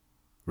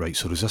Right,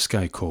 so there's this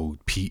guy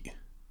called Pete,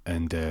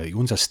 and he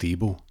owns a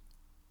stable.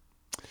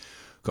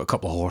 Got a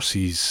couple of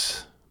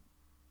horses,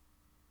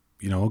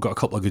 got a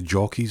couple of good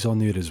jockeys on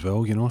there as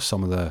well.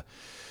 Some of the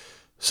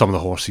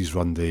horses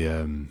run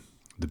the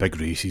big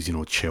races,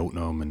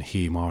 Cheltenham and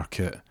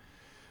Haymarket.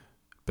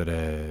 But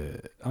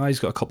he's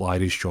got a couple of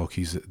Irish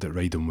jockeys that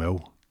ride him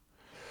well.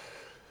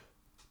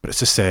 But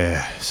it's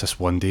this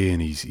one day,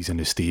 and he's in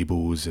the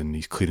stables and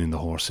he's cleaning the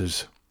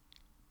horses.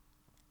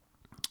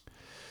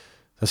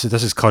 This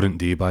is current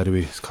day, by the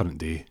way. It's current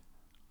day,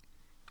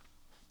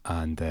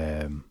 and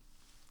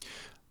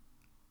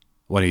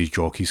one of his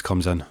jockeys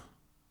comes in.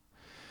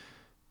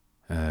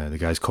 The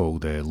guy's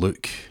called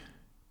Luke.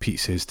 Pete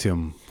says to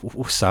him,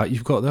 "What's that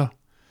you've got there?"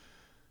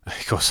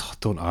 He goes, "Oh,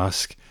 don't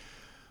ask.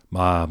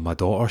 My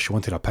daughter, she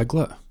wanted a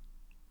piglet."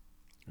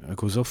 He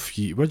goes, "Oh,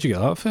 where'd you get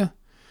that for?" He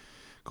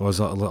goes,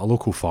 a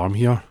local farm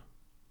here.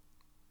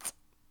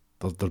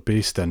 They're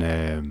based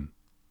in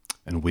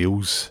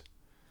Wales.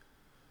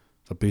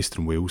 They're based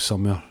in Wales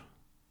somewhere.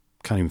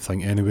 Can't even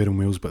think anywhere in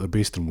Wales, but they're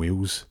based in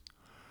Wales.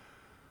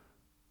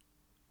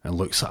 And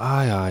looks like,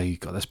 aye,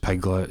 got this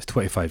piglet. It's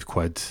 25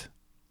 quid.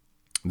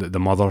 The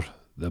mother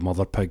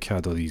pig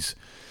had all these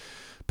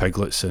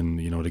piglets, and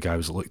the guy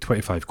was like,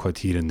 25 quid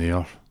here and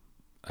there.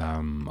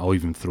 I'll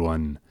even throw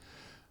in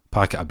a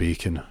packet of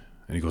bacon.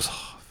 And he goes,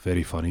 oh,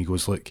 very funny. He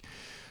goes, look,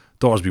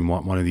 daughter's been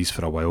wanting one of these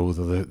for a while.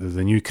 They're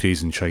the new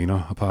craze in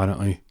China,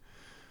 apparently.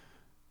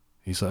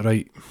 He's like,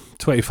 right,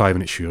 25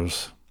 and it's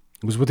yours.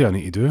 He goes, what do I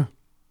need to do?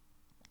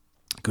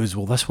 He goes,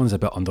 well, this one's a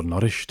bit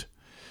undernourished,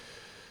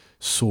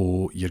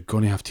 so you're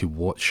going to have to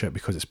watch it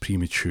because it's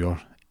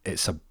premature.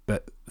 It's a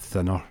bit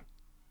thinner.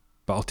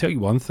 But I'll tell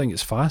you one thing,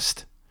 it's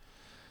fast.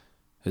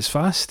 It's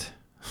fast.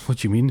 What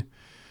do you mean?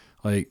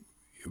 Like,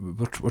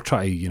 we're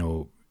trying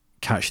to,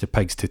 catch the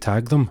pigs to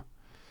tag them.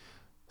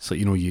 It's like,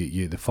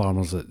 you the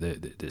farmers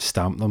that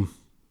stamp them.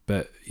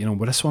 But,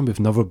 with this one, we've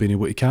never been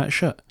able to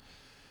catch it.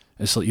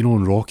 It's like,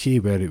 in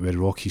Rocky, where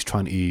Rocky's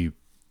trying to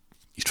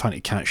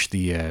catch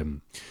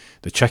the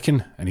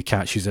chicken, and he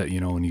catches it,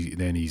 and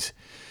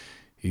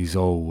he's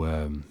all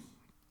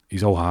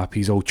happy,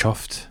 he's all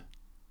chuffed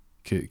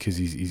because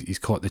he's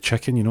caught the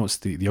chicken. It's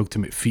the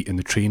ultimate feat in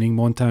the training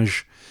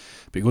montage.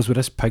 But he goes with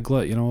this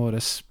piglet,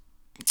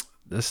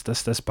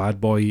 this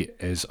bad boy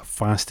is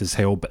fast as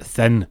hell, but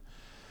thin.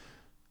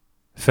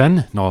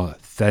 Thin? No,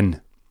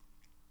 thin.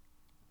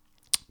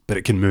 But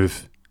it can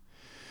move.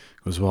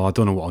 He goes, well, I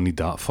don't know what I'll need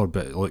that for,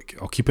 but look,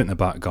 I'll keep it in the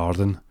back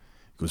garden.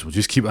 He goes, well,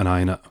 just keep an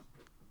eye on it.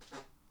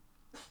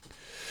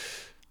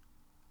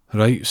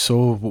 Right,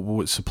 so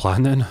what's the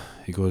plan then?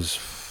 He goes,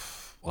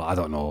 well, I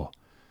don't know.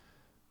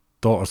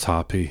 Daughter's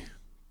happy.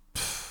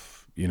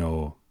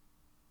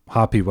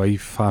 Happy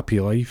wife, happy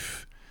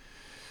life.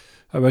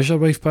 How is your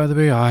wife, by the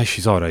way? Aye,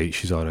 she's alright.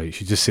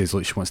 She just says,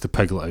 look, she wants the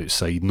piglet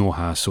outside, no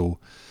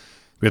hassle.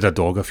 We had a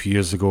dog a few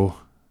years ago.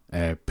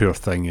 Poor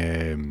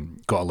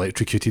thing got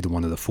electrocuted on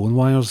one of the phone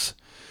wires.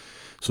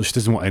 So she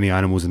doesn't want any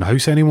animals in the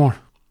house anymore.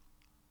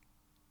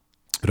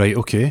 Right,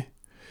 okay.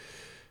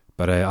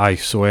 But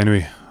so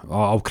anyway,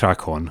 I'll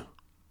crack on.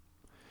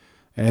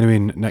 Anyway,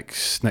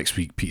 next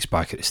week, Pete's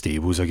back at the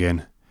stables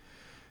again.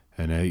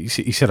 And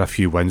he's had a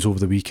few wins over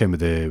the weekend with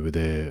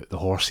the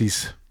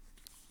horses.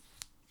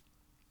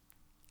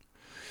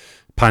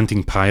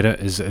 Panting Pirate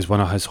is one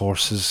of his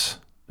horses,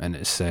 and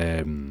it's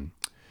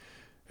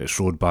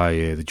rode by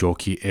the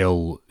jockey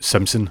L.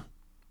 Simpson.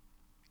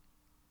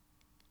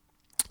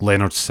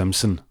 Leonard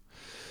Simpson.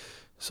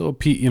 So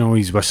Pete,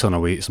 he's whistling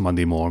away. It's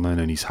Monday morning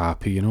and he's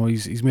happy.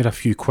 He's made a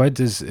few quid.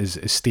 His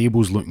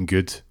stable's looking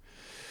good.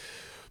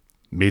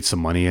 Made some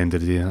money end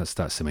of the day.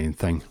 That's the main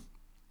thing.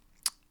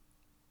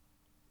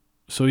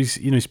 So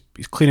he's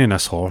cleaning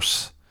this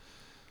horse,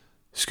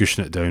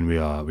 squishing it down with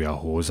a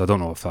hose. I don't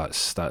know if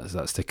that's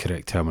the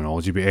correct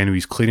terminology, but anyway,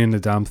 he's cleaning the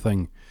damn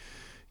thing,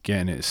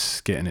 getting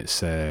its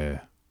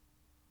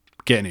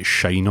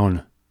shine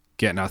on,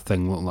 getting that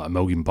thing looking like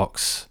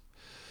 $1,000,000.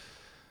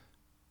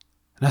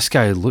 And this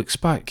guy looks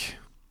back.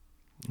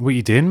 What are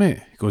you doing,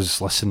 mate? He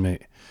goes, listen,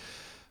 mate,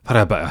 I've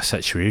had a bit of a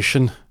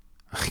situation.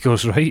 He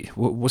goes, right,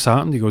 what's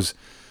happened? He goes,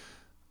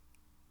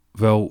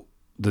 well,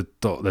 the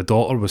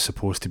daughter was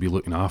supposed to be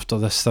looking after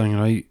this thing,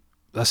 right?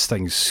 This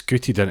thing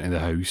scooted into the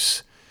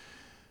house,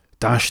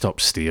 dashed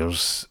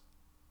upstairs,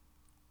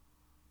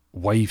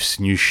 wife's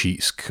new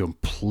sheets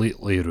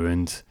completely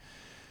ruined.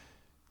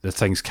 The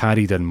thing's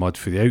carried in mud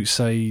for the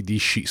outside.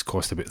 These sheets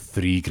cost about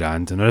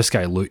 $3,000. And now this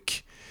guy,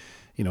 look,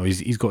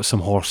 he's got some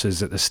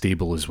horses at the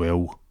stable as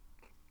well.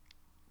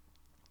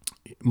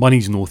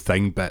 Money's no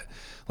thing, but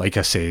like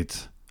I said,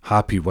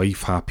 happy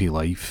wife, happy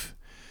life.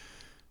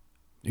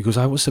 He goes,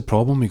 what's the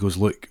problem? He goes,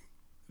 look,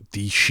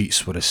 these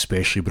sheets were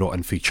especially brought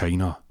in from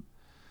China.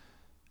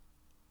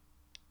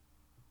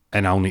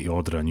 And I'll need to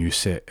order a new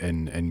set.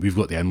 And we've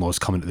got the in-laws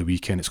coming at the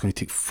weekend. It's going to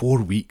take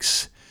 4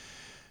 weeks.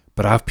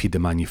 But I've paid the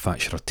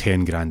manufacturer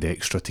 $10,000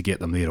 extra to get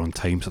them there on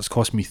time. So it's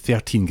cost me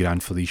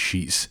 $13,000 for these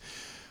sheets.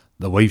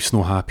 The wife's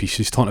not happy.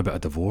 She's talking about a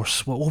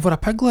divorce. What, over a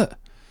piglet?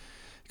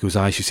 He He goes,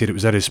 aye, she said it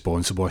was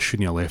irresponsible. I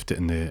shouldn't have left it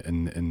in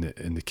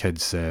the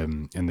kids'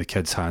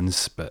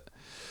 hands. But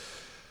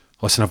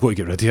listen, I've got to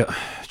get rid of it.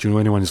 Do you know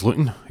anyone's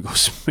looking? He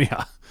goes, mate,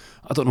 I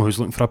don't know who's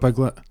looking for a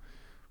piglet.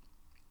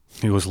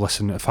 He goes,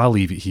 listen, if I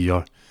leave it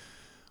here,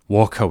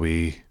 walk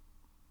away,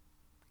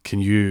 can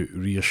you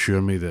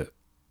reassure me that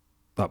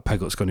that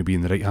piglet's going to be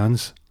in the right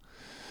hands?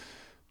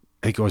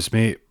 He goes,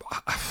 mate,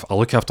 I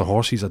look after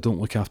horses, I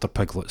don't look after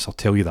piglets, I'll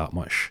tell you that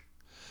much.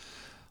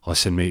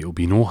 Listen, mate, it'll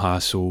be no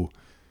hassle.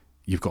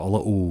 You've got a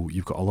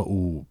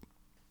little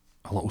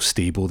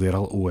stable there,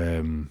 a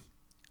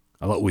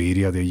little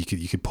area there. You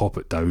could pop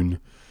it down.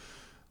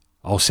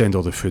 I'll send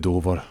all the food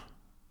over,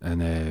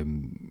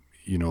 and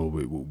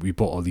we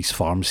bought all these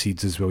farm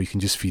seeds as well. You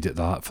can just feed it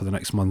that for the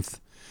next month.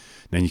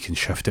 And then you can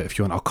shift it if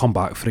you want. I'll come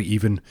back for it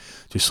even.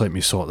 Just let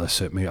me sort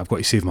this out, mate. I've got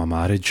to save my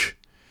marriage.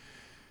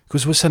 He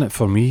goes, what's in it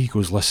for me? He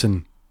goes,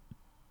 listen,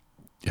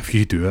 if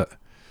you do it,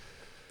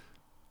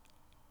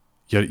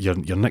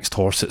 your next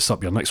horse that's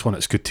up, your next one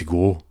that's good to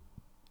go,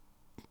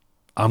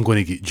 I'm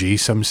going to get JF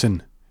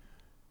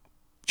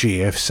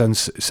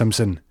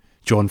Simpson,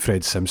 John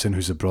Fred Simpson,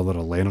 who's the brother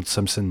of Leonard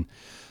Simpson,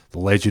 the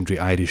legendary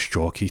Irish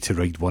jockey, to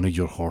ride one of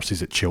your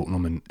horses at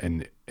Cheltenham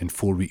in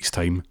 4 weeks'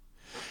 time,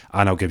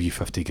 and I'll give you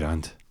 50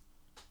 grand.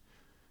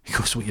 He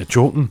goes, what, you're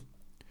joking?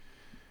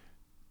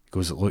 He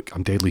goes, look,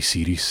 I'm deadly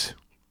serious.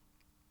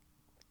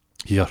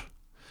 Here,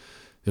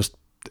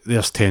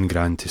 there's 10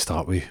 grand to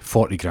start with,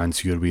 40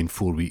 grand's your way in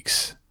 4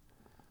 weeks,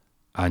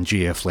 and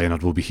JF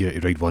Leonard will be here to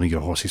ride one of your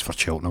horses for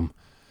Cheltenham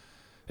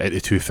at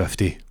the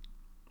 250.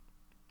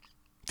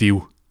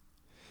 Deal.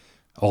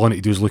 All I need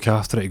to do is look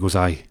after it. He goes,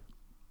 aye.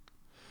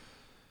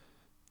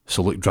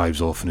 So Luke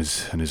drives off in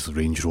his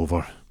Range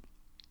Rover,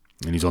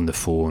 and he's on the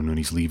phone and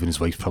he's leaving. His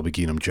wife's probably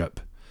giving him jip.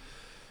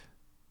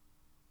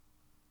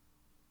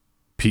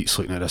 Pete's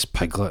looking at this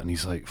piglet and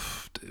he's like,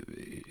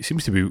 he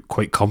seems to be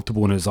quite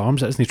comfortable in his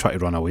arms. Isn't he trying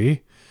to run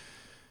away?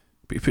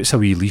 But he puts a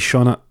wee leash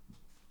on it.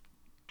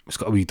 It's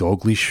got a wee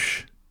dog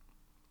leash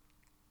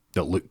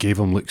that Luke gave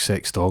him, Luke's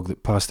ex-dog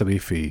that passed away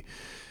for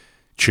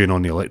chewing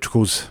on the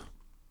electricals.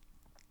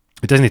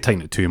 It doesn't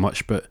tighten it too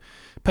much, but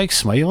pig's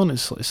smiling.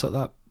 It's like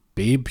that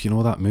Babe, you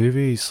know that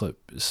movie? It's like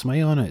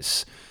smiling.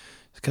 It's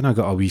kind of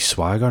got a wee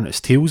swagger and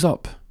its tail's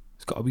up.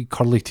 It's got a wee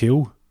curly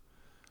tail.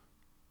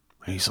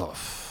 And he's like,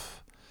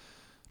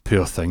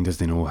 poor thing,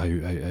 doesn't he know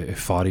how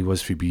far he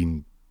was for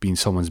being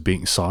someone's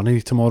bacon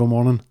sarnie tomorrow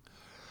morning.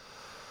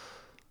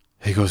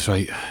 He goes,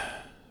 right,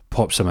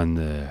 pops him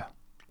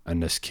in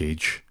this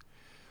cage.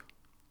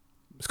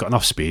 It's got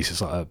enough space.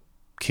 It's like a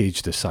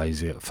cage the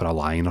size of for a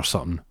lion or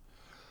something.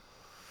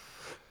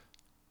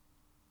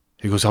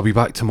 He goes, I'll be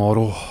back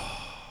tomorrow,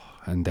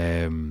 and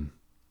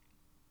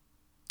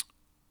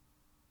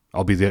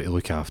I'll be there to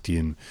look after you,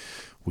 and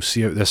we'll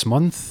see out this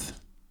month,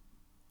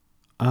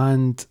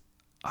 and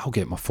I'll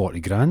get my 40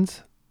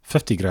 grand,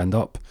 50 grand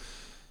up,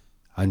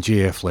 and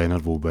JF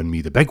Leonard will win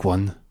me the big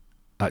one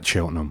at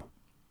Cheltenham.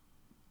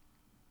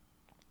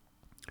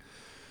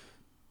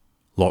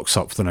 Locks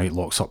up for the night,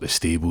 locks up the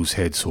stables,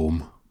 heads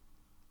home,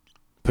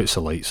 puts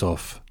the lights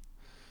off.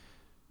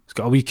 He's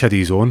got a wee kid of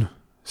his own,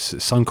 a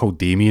son called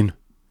Damien,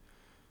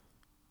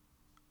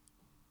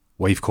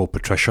 wife called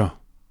Patricia.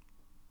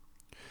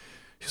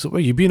 She's like,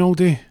 where you been all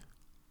day?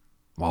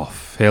 Oh,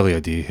 hell of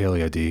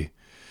a day.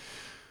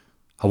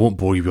 I won't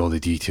bore you with all the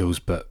details,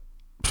 but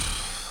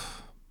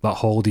that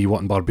holiday you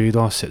want in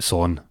Barbados, it's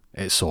on.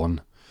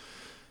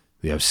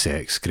 They have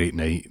sex, great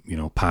night,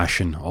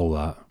 passion, all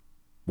that.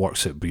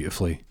 Works it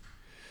beautifully.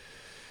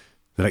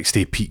 The next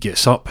day Pete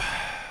gets up,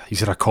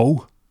 he's had a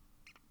call.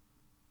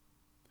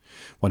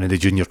 One of the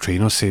junior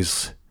trainers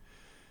says,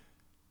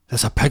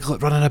 there's a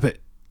piglet running about.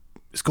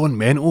 It's gone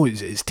mental,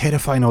 it's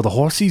terrifying all the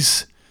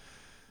horses.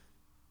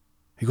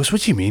 He goes,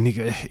 what do you mean?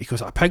 He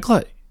goes, a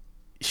piglet?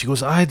 She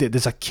goes, aye,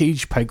 there's a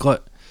caged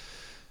piglet,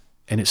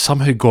 and it's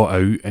somehow got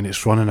out and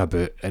it's running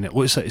about, and it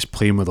looks like it's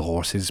playing with the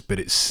horses, but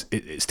it's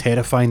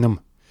terrifying them,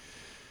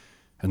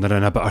 and they're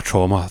in a bit of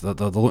trauma. They're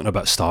looking a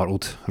bit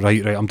startled.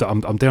 Right, I'm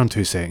there in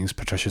 2 seconds.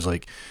 Patricia's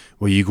like,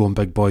 where you going,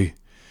 big boy?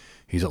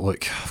 He's like,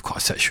 look, I've got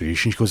a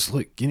situation. She goes,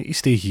 look, you need to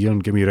stay here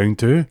and give me a round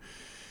too.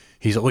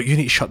 He's like, look, you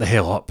need to shut the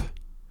hell up.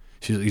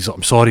 He's like,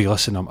 I'm sorry,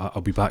 listen,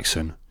 I'll be back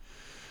soon.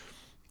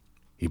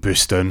 He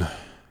boosts down,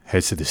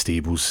 heads to the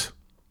stables.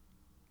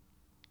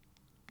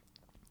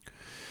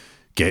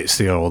 Gets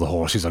there, all the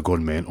horses are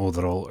going mental.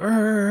 They're all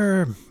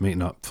making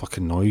that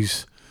fucking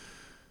noise.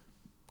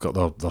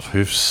 Got their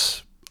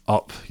hoofs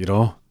up,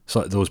 It's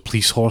like those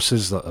police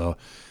horses that are,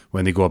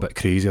 when they go a bit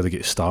crazy or they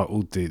get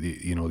startled,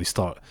 they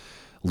start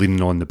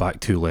leaning on the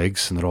back 2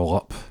 legs and they're all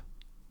up.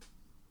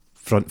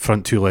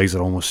 Front 2 legs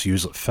are almost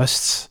used like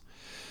fists.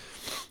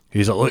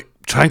 He's like, look,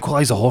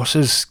 tranquilise the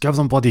horses, give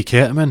them bloody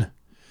ketamine.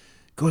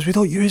 He goes, we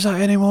don't use that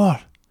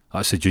anymore.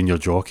 That's the junior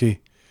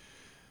jockey.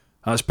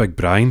 That's Big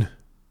Brian.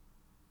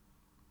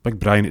 Big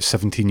Brian at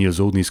 17 years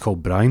old and he's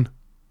called Brian.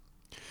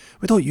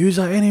 We don't use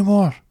that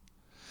anymore.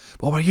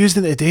 Well, we're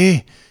using it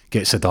today.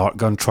 Gets a dart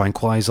gun,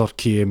 tranquiliser,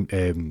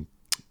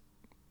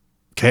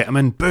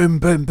 ketamine, boom,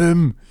 boom,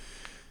 boom.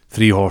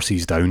 3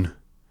 horses down.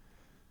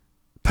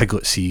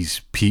 Piglet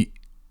sees Pete,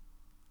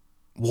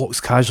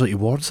 walks casually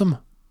towards him.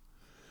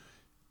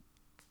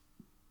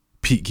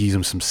 Pete gives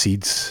him some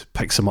seeds,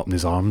 picks him up in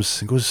his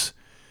arms and goes,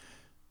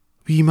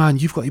 "Wee man,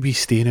 you've got to be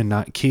staying in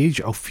that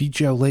cage. I'll feed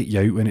you, I'll let you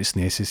out when it's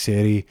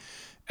necessary,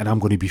 and I'm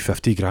going to be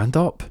 50 grand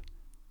up."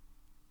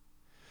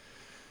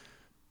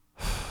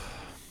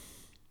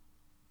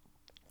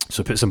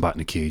 So puts him back in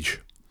the cage.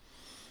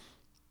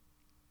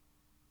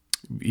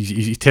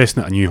 He's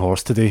testing out a new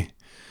horse today.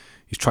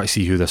 He's trying to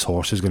see who this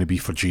horse is going to be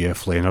for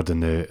GF Leonard in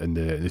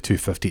the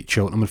 250 at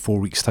Cheltenham in 4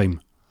 weeks'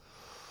 time.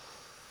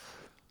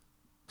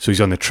 So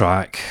he's on the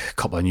track. A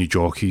couple of new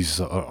jockeys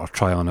are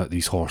trying out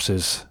these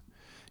horses.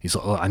 He's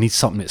like, "I need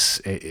something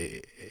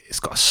it's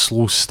got a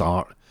slow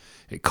start.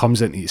 It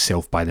comes into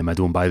itself by the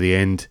middle, and by the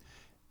end,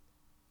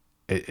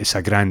 it's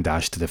a grand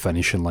dash to the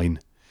finishing line."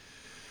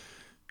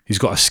 He's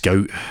got a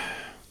scout.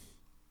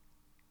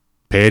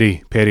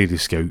 Perry the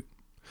scout.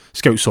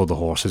 Scout saw the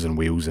horses in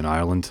Wales and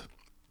Ireland.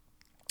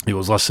 He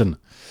goes, "Listen,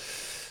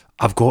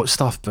 I've got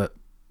stuff, but..."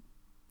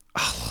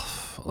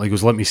 He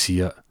goes, "Let me see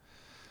it."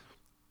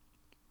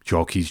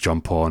 Jockeys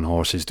jump on,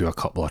 horses do a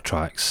couple of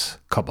tracks,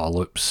 couple of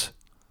loops.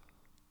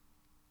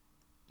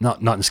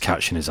 Nothing's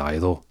catching his eye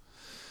though.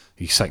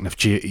 He's thinking if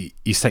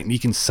he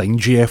can sign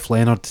JF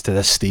Leonard to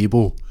this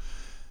stable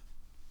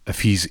if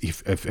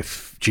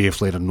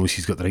JF Leonard knows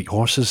he's got the right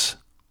horses.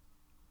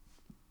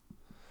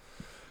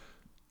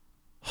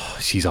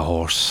 He sees a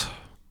horse.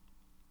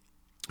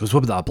 He goes,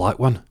 "What about that black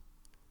one?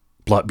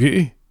 Black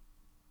Beauty?"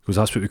 He goes,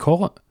 "That's what we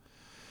call it."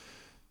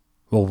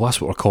 "Well,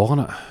 that's what we're calling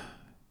it."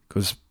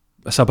 Because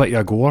it's a bit of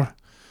a goer.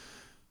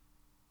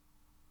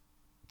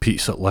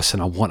 Pete's like,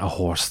 "Listen, I want a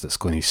horse that's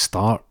going to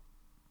start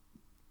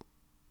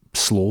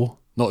slow,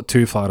 not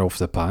too far off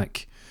the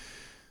pack,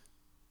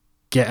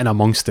 get in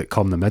amongst it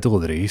come the middle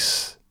of the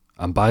race,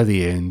 and by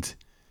the end,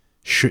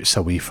 shoots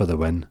away for the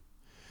win."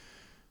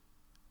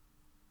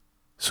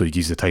 So he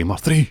gives the timer.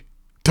 3,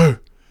 2,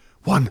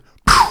 1.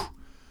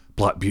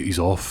 Black Beauty's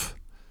off.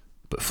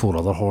 But 4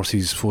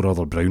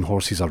 other brown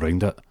horses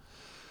around it.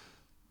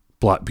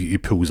 Black Beauty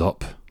pulls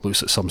up,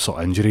 looks at some sort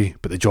of injury,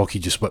 but the jockey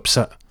just whips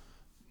it.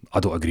 I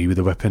don't agree with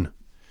the whipping,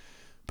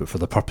 but for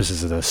the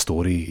purposes of this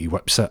story, he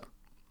whips it.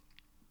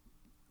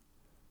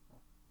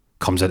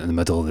 Comes into the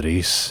middle of the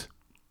race.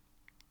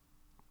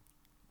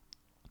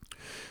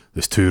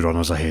 There's 2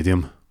 runners ahead of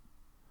him.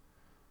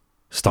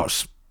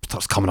 Starts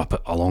coming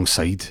up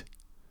alongside.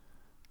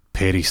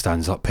 Perry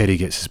stands up. Perry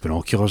gets his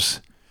binoculars.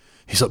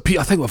 He's like, "Pete,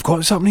 I think we've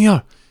got something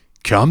here."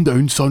 "Calm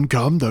down, son,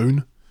 calm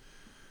down."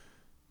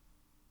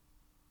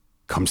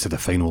 Comes to the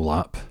final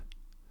lap.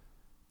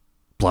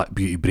 Black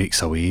Beauty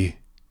breaks away.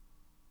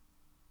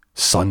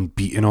 Sun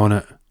beating on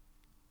it.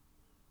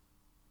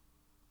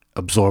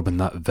 Absorbing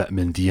that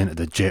vitamin D into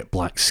the jet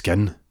black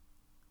skin.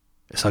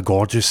 It's a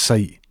gorgeous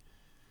sight.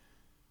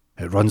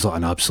 It runs like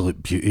an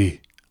absolute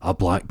beauty. A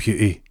Black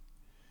Beauty.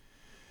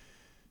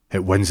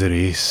 It wins the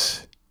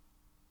race.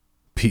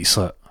 Pete's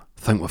like,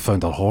 "Think we've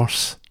found our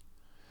horse."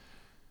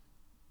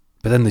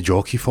 But then the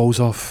jockey falls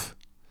off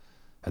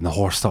and the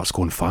horse starts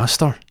going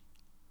faster.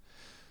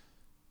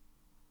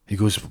 He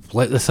goes,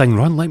 "Let the thing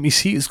run, let me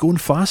see it's going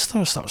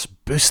faster." Starts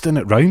boosting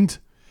it round.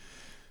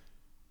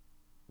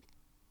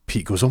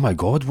 Pete goes, "Oh my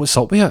God, what's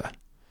up with it?"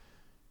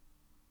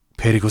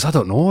 Perry goes, "I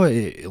don't know,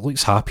 it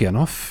looks happy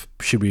enough.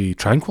 Should we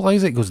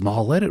tranquilise it?" He goes,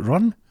 "No, let it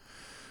run."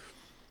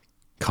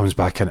 Comes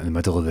back into the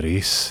middle of the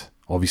race.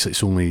 Obviously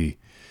it's only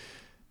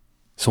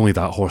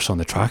that horse on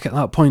the track at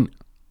that point.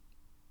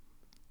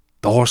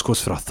 The horse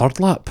goes for a 3rd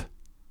lap.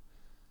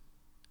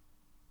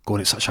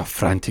 Going at such a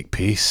frantic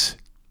pace.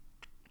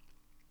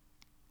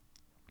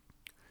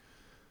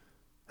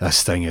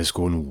 This thing is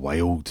going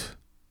wild.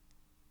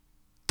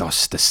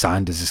 Dust, the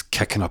sand is just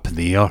kicking up in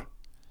the air.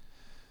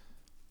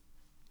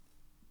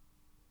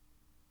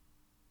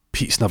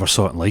 Pete's never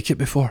saw it like it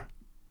before.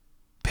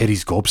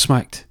 Perry's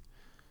gobsmacked.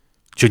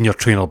 Junior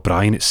trainer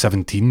Brian at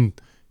 17,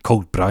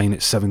 called Brian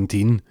at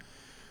 17.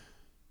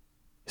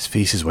 His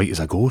face is white as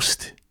a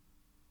ghost.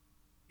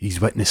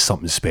 He's witnessed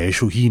something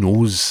special. He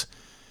knows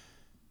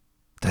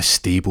this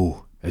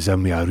stable is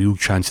in with a real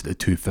chance at the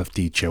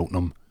 250 at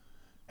Cheltenham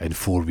in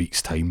 4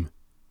 weeks' time.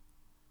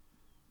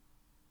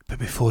 But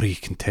before he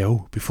can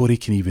tell, before he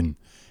can even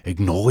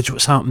acknowledge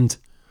what's happened,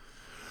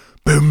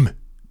 boom!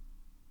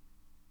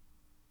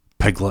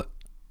 Piglet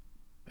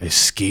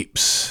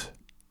escapes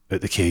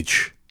out the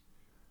cage.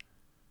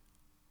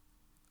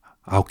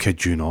 I'll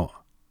kid you not.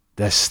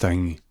 This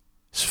thing,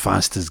 as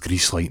fast as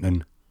grease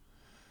lightning,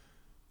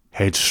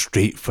 heads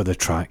straight for the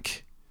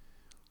track.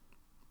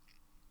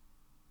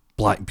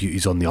 Black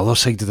Beauty's on the other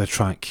side of the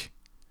track.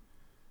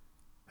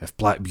 If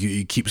Black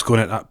Beauty keeps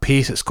going at that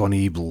pace, it's going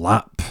to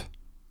lap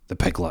the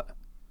Piglet.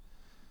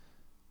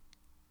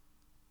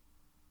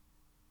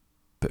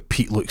 But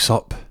Pete looks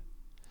up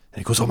and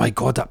he goes, "Oh my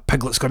God, that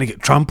Piglet's going to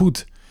get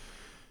trampled."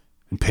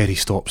 And Perry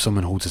stops him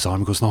and holds his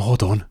arm and goes, "No,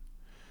 hold on.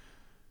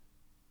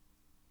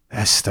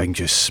 This thing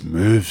just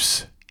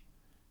moves.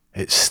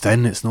 It's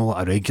thin, it's not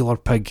like a regular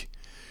pig.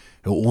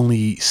 It'll only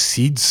eat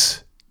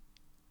seeds."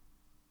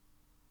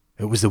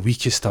 It was the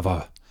weakest of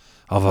a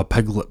of a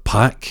piglet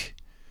pack,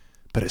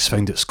 but it's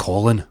found its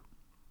calling.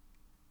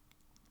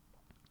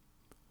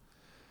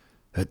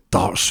 It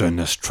darts round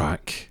this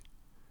track,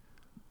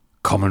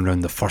 coming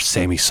round the first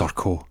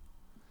semicircle.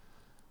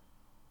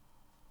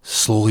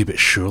 Slowly but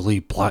surely,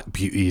 Black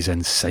Beauty is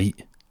in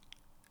sight.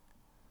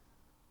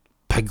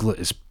 Piglet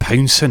is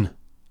pouncing.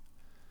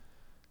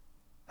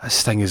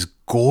 This thing is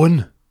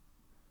going.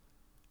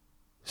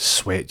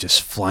 Sweat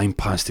just flying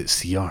past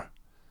its ear.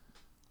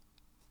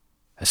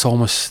 It's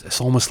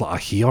almost like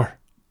a hair.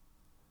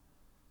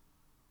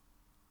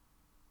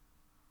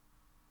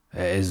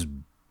 It is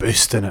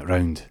boosting it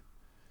round.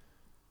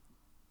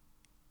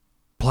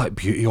 Black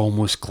Beauty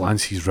almost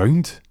glances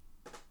round.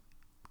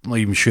 I'm not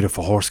even sure if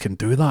a horse can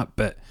do that,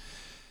 but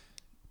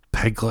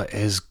Piglet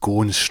is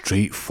going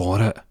straight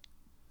for it.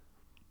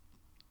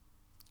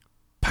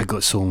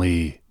 Piglet's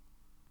only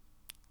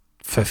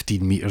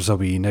 15 metres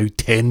away now,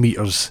 10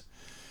 metres.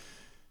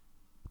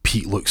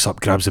 Pete looks up,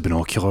 grabs the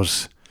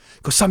binoculars.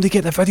 Goes, somebody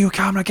get the video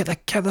camera, get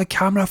the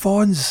camera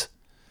phones.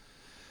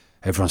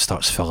 Everyone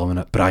starts filming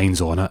it.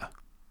 Brian's on it.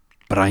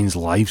 Brian's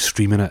live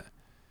streaming it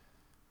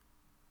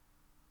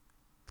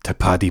to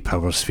Paddy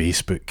Power's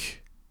Facebook.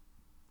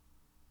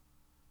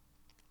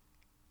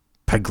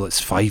 Piglet's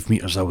 5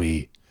 metres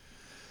away.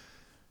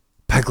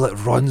 Piglet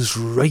runs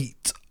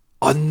right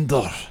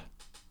under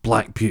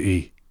Black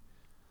Beauty.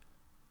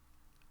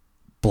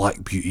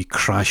 Black Beauty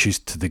crashes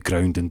to the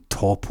ground and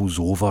topples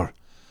over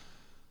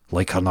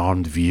like an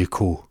armed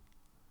vehicle.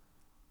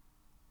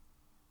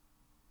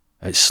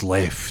 It's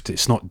left.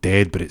 It's not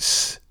dead, but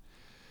its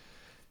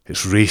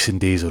racing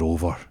days are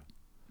over.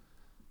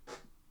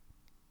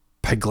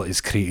 Piglet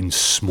is creating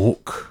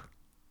smoke.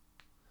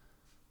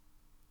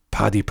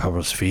 Paddy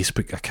Power's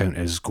Facebook account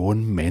is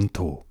going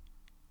mental.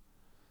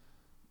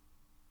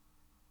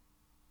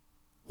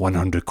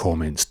 100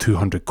 comments,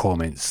 200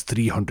 comments,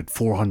 300,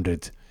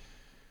 400,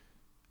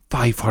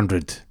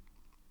 500.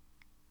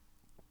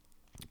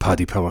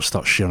 Paddy Power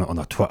starts sharing it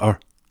on Twitter.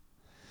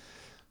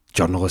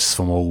 Journalists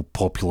from all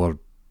popular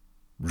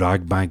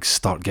rag mags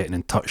start getting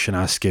in touch and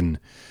asking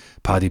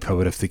Paddy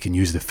Power if they can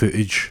use the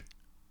footage.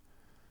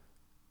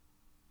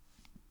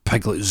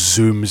 Piglet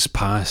zooms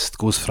past,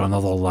 goes for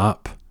another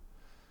lap.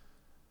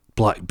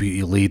 Black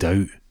Beauty laid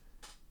out.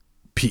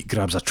 Pete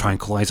grabs a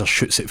tranquilizer,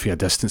 shoots it for a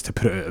distance to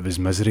put it out of his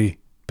misery,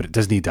 but it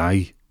doesn't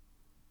die.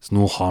 There's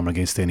no harm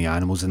against any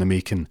animals in the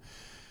making.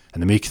 In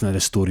the making of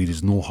this story,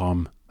 there's no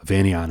harm of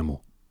any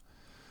animal.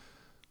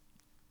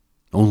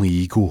 Only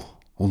ego,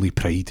 only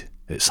pride.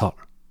 It's hurt.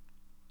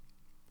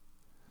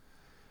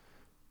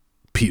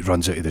 Pete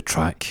runs out of the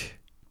track,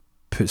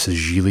 puts his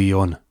gilet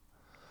on,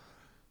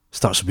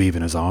 starts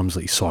waving his arms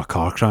like he saw a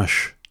car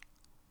crash.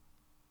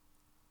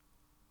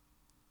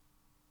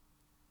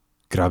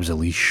 Grabs a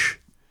leash.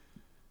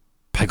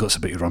 Piglet's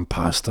about to run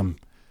past him.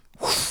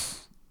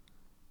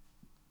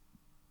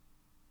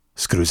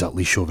 Screws that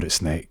leash over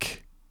its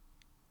neck.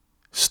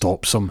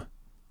 Stops him.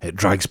 It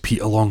drags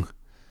Pete along.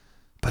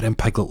 But then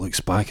Piglet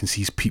looks back and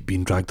sees Pete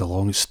being dragged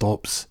along. It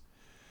stops.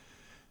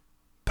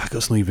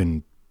 Piglet's not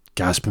even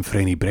gasping for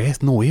any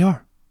breath. No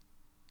air.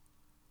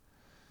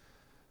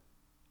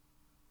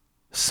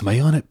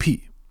 Smiling at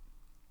Pete.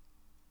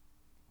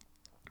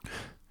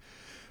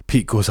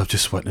 Pete goes, I've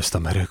just witnessed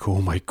a miracle.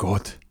 Oh my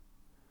God.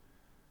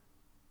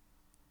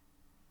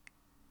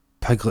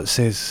 Piglet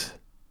says,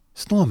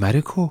 it's not a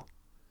miracle.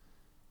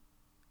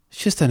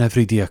 It's just an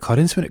everyday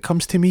occurrence when it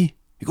comes to me.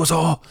 He goes,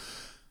 oh,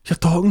 you're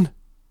talking?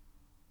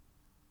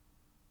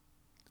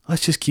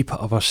 Let's just keep it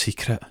our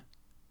secret.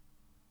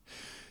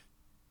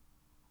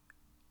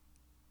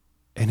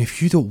 And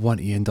if you don't want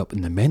to end up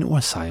in the mental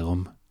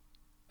asylum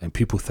and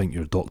people think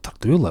you're Dr.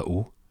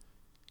 Dolittle,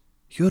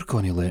 you're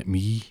going to let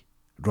me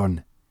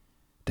run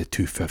the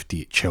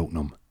 250 at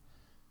Cheltenham.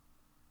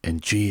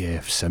 And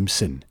J.F.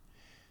 Simpson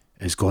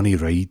is going to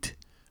ride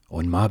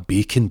on my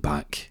bacon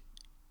back.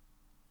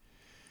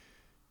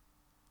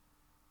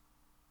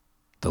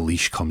 The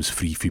leash comes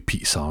free from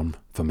Pete's arm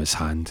from his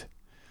hand.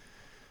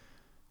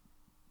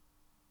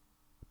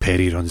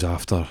 Perry runs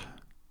after.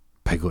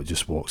 Piglet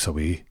just walks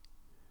away.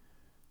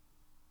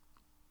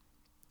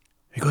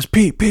 He goes,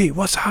 Pete,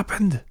 what's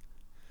happened?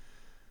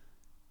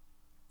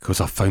 He goes,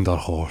 I found our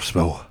horse.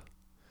 Well,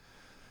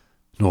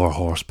 not our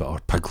horse, but our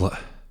Piglet.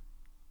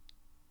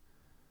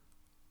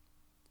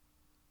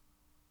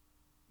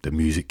 The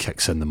music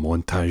kicks in, the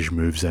montage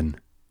moves in.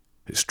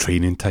 It's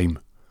training time.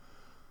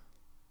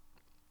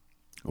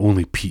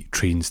 Only Pete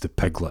trains the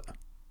Piglet.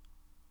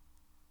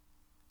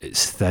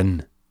 It's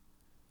thin,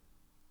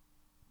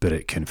 but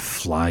it can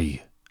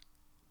fly.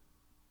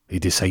 He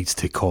decides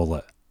to call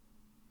it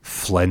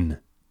Flynn.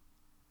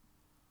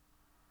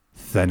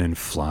 Thin and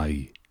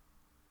fly.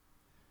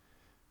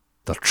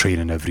 They're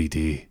training every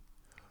day.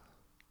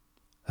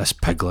 This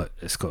Piglet,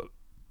 it's got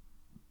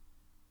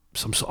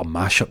some sort of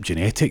mash-up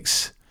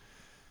genetics.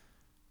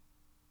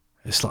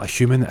 It's like a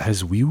human that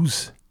has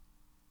wheels.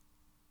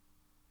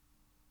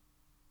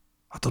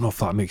 I don't know if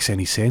that makes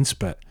any sense,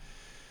 but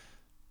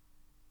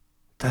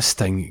this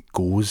thing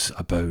goes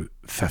about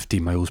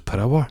 50 miles per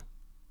hour.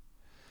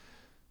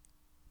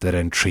 They're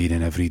in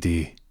training every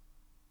day.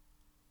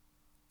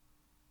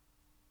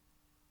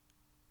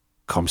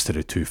 Comes to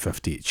the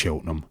 250 at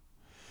Cheltenham.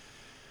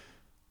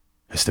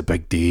 It's the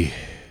big day.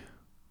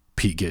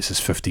 Pete gets his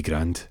 50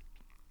 grand.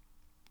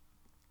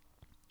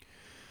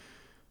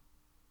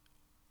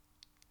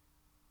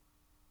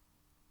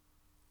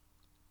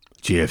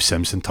 JF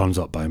Simpson turns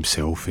up by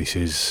himself. He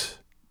says,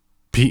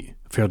 Pete,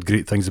 I've heard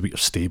great things about your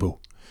stable.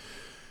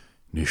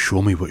 Now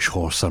show me which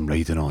horse I'm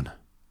riding on.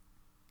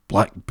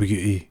 Black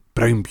Beauty,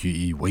 Brown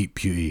Beauty, White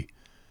Beauty.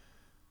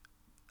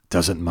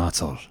 Doesn't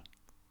matter.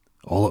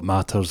 All that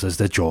matters is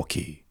the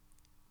jockey.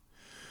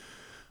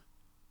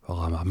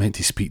 Well, I meant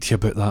to speak to you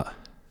about that.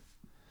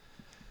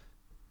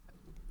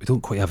 We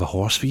don't quite have a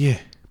horse for you,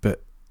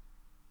 but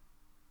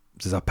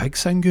does a pig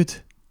sound good?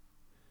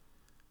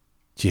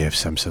 JF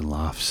Simpson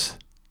laughs.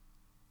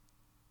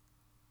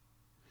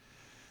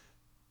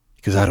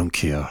 Because I don't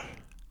care.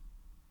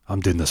 I'm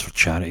doing this for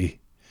charity.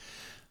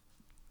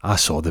 I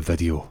saw the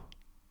video.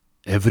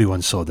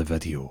 Everyone saw the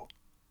video.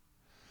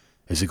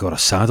 Has it got a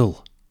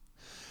saddle?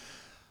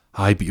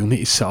 Aye, but you'll need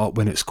to sit up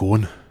when it's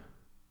going.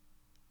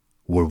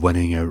 We're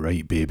winning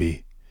outright,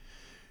 baby.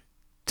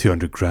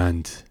 200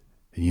 grand.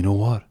 And you know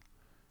what?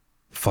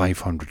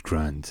 500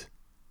 grand.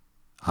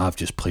 I've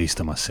just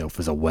placed myself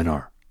as a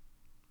winner.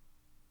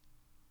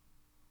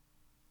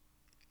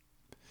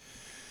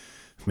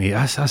 Mate,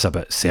 that's a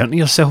bit certain of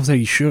yourself there,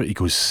 you sure? He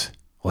goes,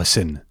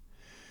 listen,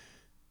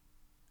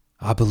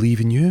 I believe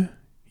in you,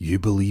 you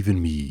believe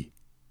in me.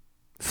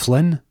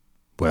 Flynn?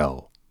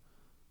 Well,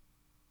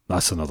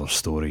 that's another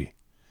story.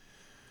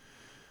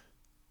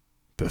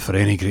 But for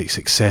any great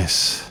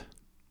success,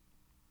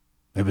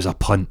 it was a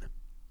punt.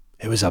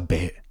 It was a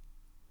bet.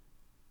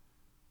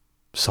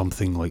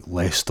 Something like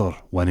Leicester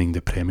winning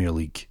the Premier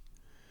League.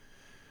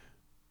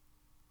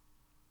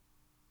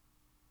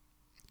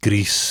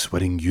 Greece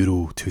winning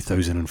Euro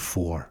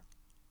 2004.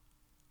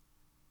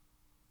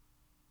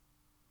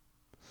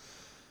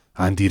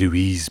 Andy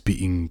Ruiz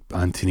beating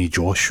Anthony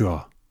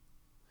Joshua.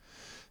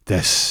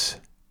 This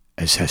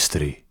is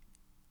history.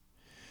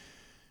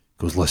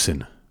 Goes,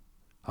 listen,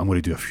 I'm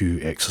going to do a few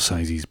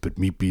exercises, but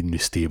me being in the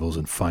stables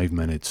in 5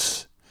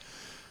 minutes.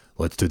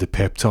 Let's do the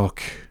pep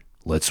talk.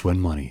 Let's win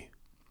money.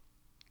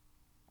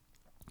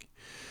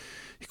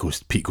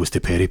 Pete goes to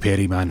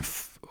Perry, man.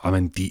 I'm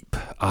in deep.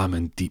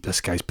 This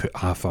guy's put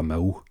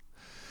 $500,000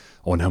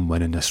 on him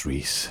winning this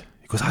race.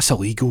 He goes, that's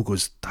illegal. He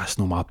goes, that's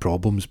not my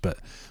problems, but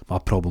my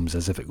problems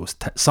is if it goes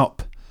tits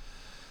up.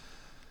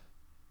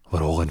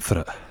 We're all in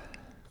for it.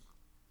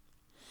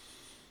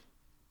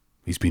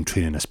 He's been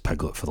training this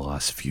piglet for the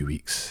last few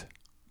weeks.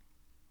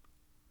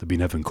 They've been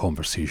having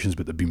conversations,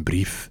 but they've been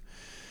brief.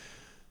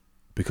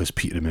 Because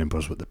Pete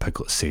remembers what the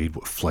piglet said,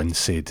 what Flynn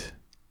said.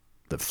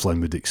 That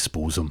Flynn would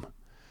expose him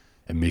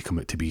and make him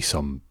out to be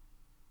some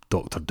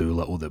Dr.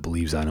 Dolittle that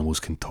believes animals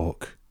can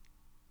talk.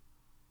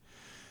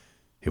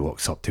 He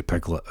walks up to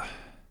Piglet,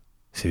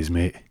 says,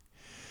 mate,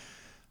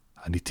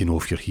 I need to know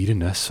if you're hearing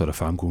this or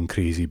if I'm going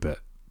crazy, but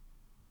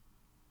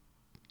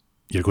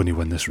you're going to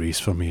win this race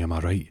for me, am I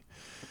right?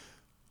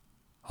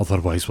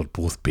 Otherwise we're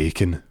both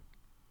bacon.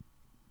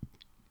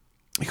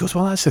 He goes,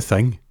 well, that's the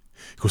thing.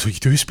 He goes, oh, you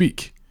do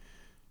speak?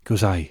 He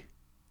goes, aye.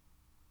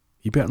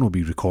 You better not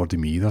be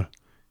recording me either,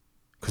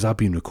 because I've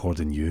been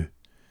recording you.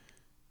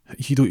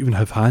 You don't even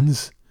have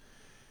hands.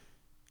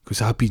 Because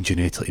I've been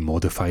genetically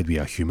modified with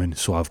a human,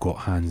 so I've got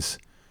hands.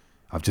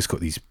 I've just got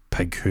these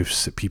pig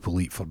hoofs that people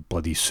eat for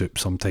bloody soup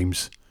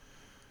sometimes.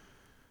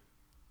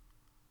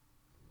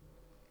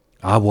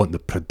 I want the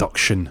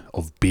production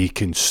of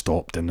bacon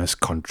stopped in this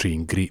country,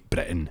 in Great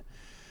Britain,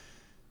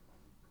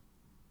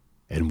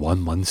 in 1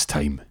 month's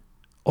time.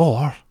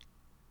 Or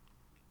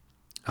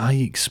I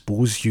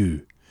expose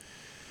you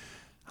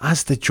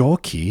as the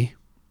jockey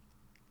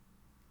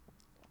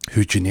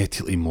who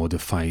genetically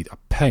modified a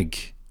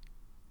pig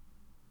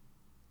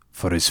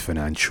for his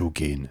financial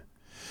gain.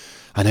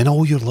 And then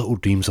all your little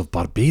dreams of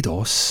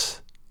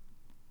Barbados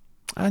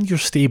and your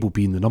stable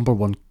being the number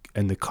one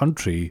in the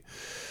country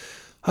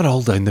are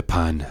all down the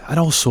pan. And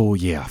also,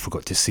 I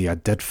forgot to say, I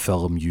did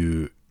film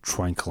you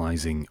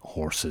tranquilizing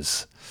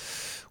horses,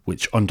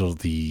 which under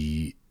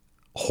the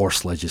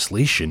horse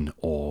legislation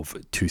of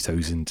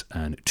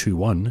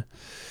 2021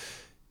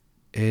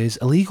 is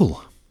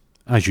illegal,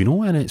 as you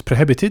know, and it's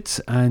prohibited,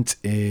 and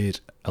it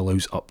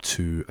allows up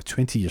to a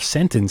 20-year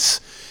sentence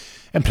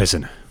in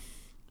prison.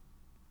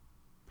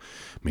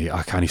 Mate,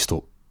 I can't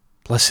stop.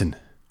 Listen,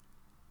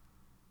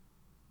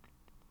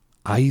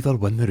 I either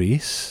win the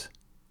race,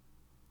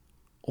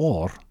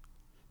 or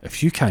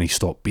if you can't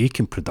stop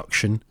bacon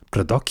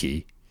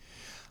producky,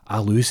 I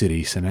lose the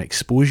race and I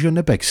expose you on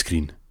the big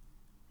screen.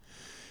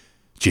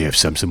 JF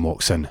Simpson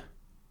walks in.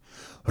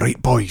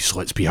 Right, boys,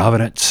 let's be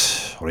having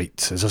it. Right,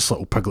 has this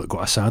little piglet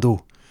got a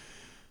saddle?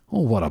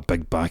 Oh, what a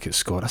big back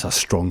it's got. That's a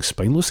strong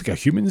spine. Looks like a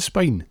human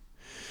spine.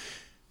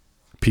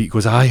 Pete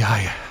goes,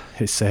 aye.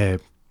 It's,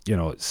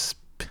 it's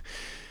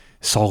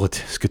solid.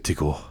 It's good to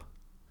go.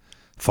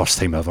 First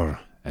time ever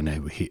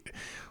in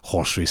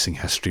horse racing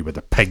history where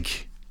the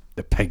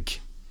pig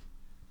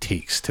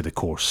takes to the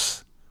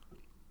course.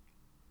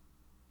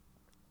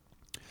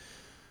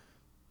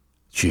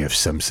 J.F.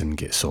 Simpson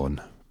gets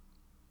on.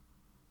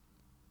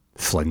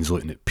 Flynn's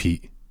looking at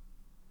Pete.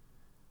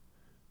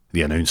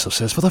 The announcer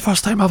says, "For the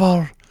first time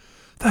ever,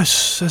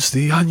 this is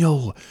the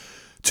annual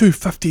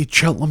 250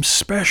 Cheltenham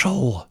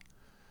Special,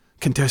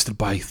 contested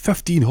by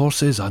 15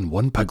 horses and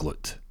 1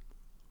 piglet."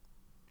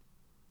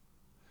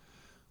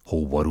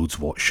 Whole world's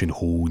watching,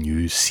 whole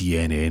news,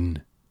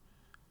 CNN,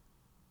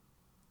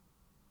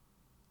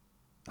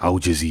 Al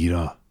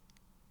Jazeera,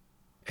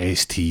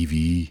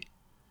 STV,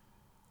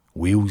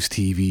 Wales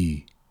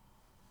TV.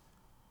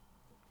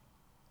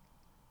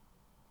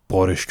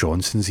 Boris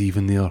Johnson's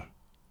even there.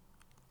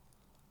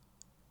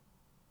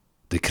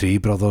 The Cray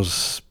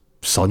brothers'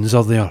 sons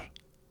are there.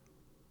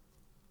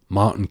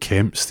 Martin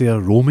Kemp's there.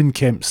 Roman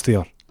Kemp's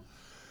there.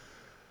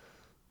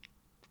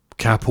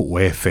 Capital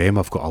FM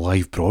have got a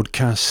live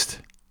broadcast.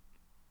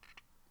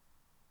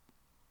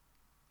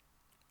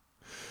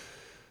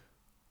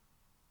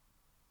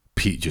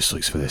 Pete just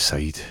looks for the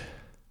side.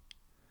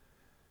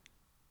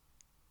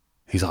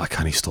 He's like, "I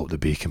can't stop the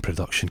bacon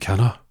production, can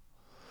I?"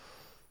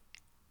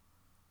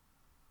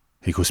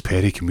 He goes,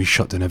 "Perry, can we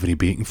shut down every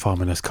bacon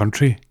farm in this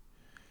country?"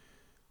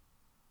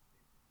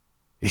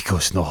 He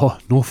goes, no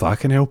if I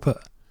can help it."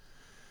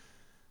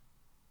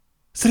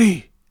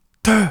 3,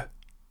 2,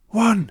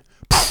 1.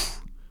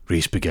 Poof,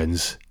 race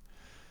begins.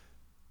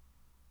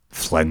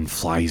 Flynn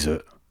flies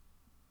out.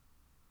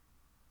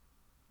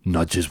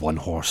 Nudges one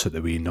horse out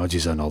the way,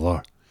 nudges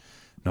another.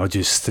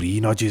 Nudges 3,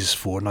 nudges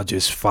 4,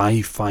 nudges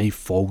 5. 5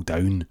 fall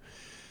down.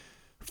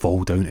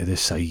 Fall down to the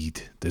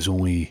side. There's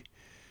only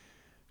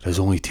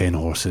 10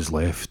 horses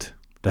left.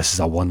 This is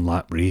a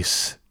 1-lap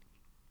race.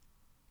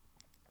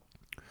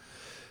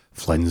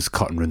 Flynn's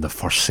cutting round the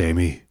first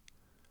semi.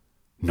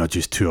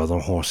 Nudges 2 other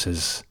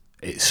horses.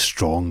 It's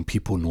strong.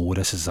 People know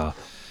this is a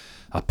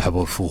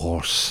powerful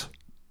horse.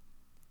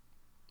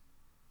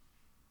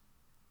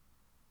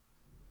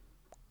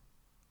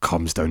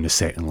 Comes down the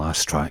second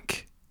last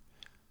track.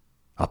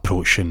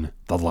 Approaching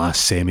the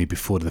last semi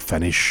before the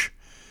finish.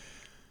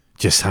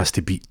 Just has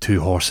to beat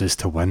 2 horses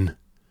to win.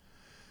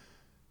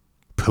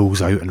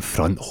 Pulls out in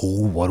front.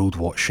 Whole world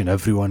watching.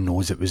 Everyone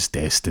knows it was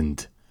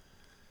destined.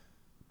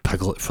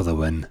 Piglet for the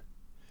win.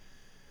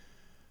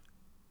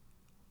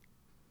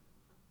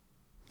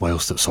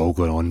 Whilst it's all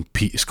going on,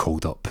 Pete is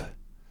called up.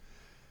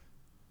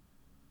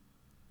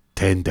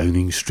 10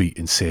 Downing Street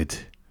and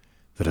said,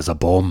 "There is a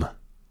bomb.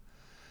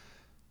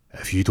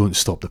 If you don't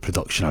stop the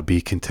production of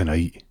bacon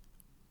tonight,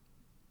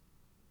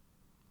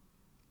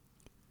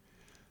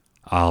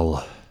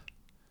 I'll...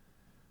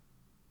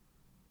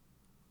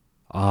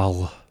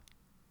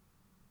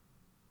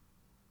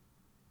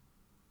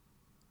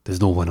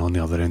 There's no one on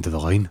the other end of the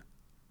line."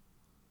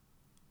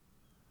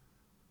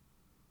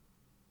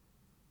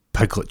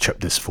 Piglet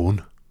chipped his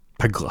phone.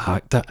 Piglet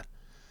hacked it.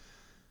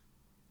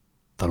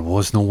 There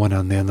was no one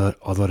on the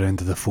other end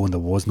of the phone. There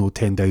was no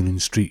 10 Downing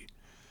Street.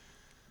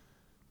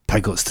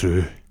 Piglet's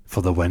through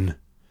for the win.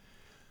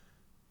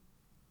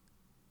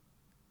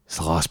 It's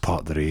the last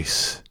part of the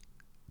race.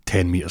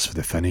 10 metres for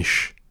the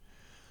finish.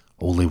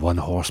 Only 1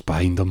 horse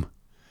behind him.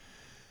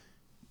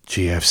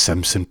 J.F.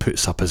 Simpson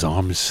puts up his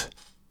arms.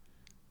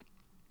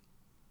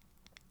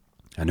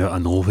 And out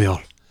of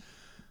nowhere,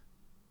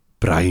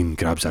 Brian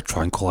grabs a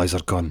tranquilizer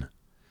gun.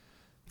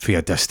 For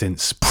a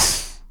distance,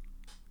 poof,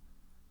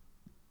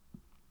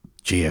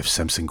 J.F.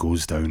 Simpson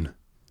goes down.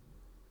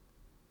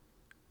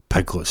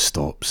 Piglet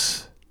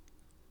stops.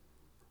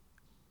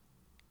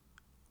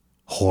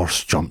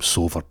 Horse jumps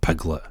over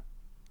Piglet,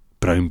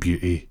 Brown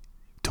Beauty,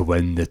 to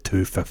win the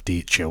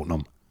 250 at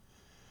Cheltenham.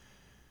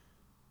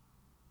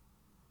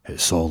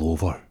 It's all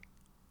over.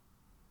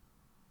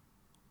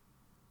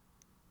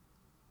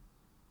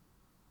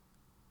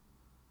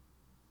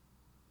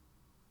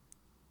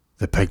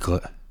 The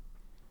Piglet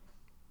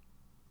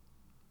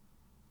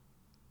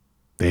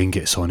then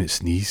gets on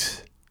its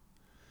knees,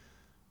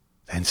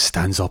 then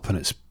stands up on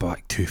its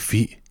back 2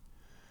 feet.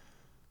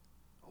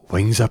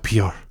 Wings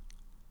appear.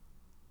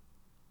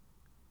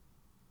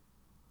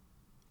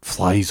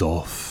 Flies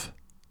off.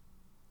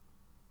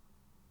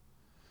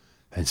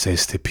 And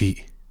says to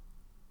Pete,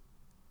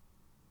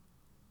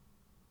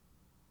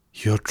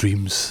 "Your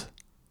dreams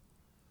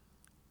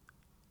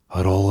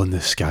are all in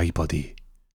the sky, buddy.